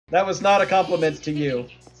That was not a compliment to you.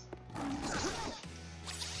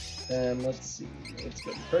 And let's see. Let's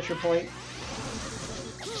get the pressure point.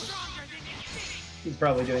 He's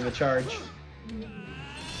probably doing the charge.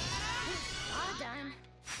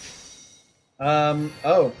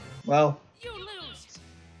 Oh, well. You lose.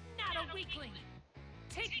 Not a weakling.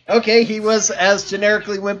 Okay, he was as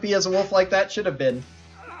generically wimpy as a wolf like that should have been.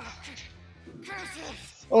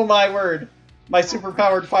 Oh my word. My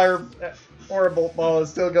superpowered fire orbital ball is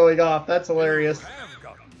still going off. That's hilarious. I've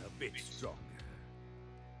gotten a bit stronger.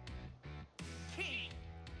 King,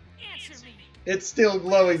 answer me. It's still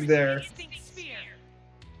glowing there. Instinct sphere.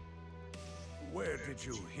 Where did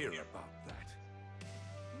you hear about that?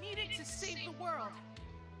 Needed to save the world.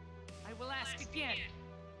 I will ask again.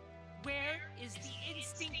 Where is the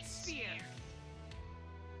instinct sphere?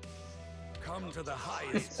 Come to the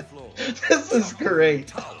highest floor. This is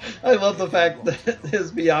great. I love the fact that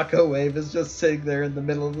his Miyako wave is just sitting there in the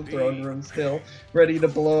middle of the throne room still, ready to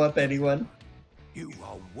blow up anyone. You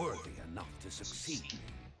are worthy enough to succeed.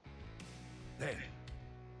 Then,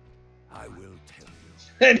 I will tell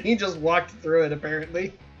you. And he just walked through it,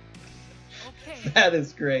 apparently. Okay. That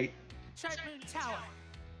is great. Chart Moon Tower.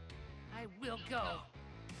 I will go.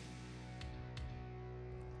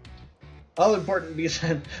 All important be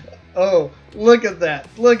said. Oh, look at that.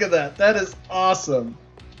 Look at that. That is awesome.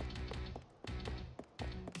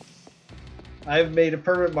 I've made a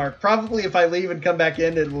permanent mark. Probably if I leave and come back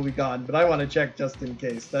in, it will be gone. But I want to check just in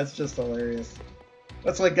case. That's just hilarious.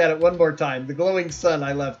 Let's look at it one more time. The glowing sun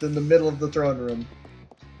I left in the middle of the throne room.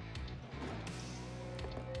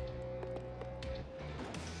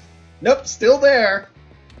 Nope, still there.